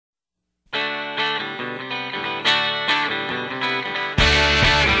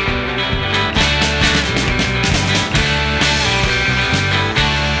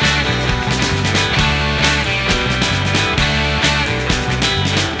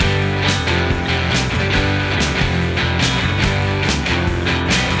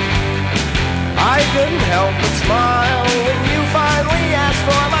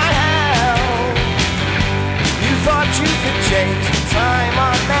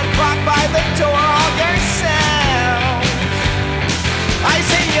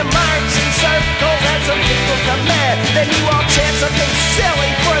Then you all chant something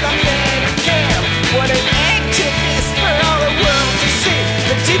silly for the man who cares. What an activist for all the world to see.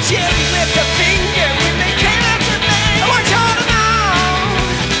 But did you lift a finger when they came after me? I want you all to know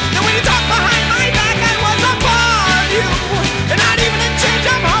that when you talk behind my back, I was above you. And not even a change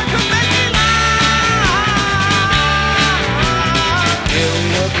of heart could make me laugh. You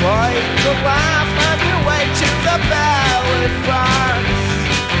look like the laugh on your way to the ballot box.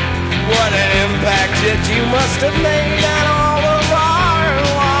 What an impact that you must have made.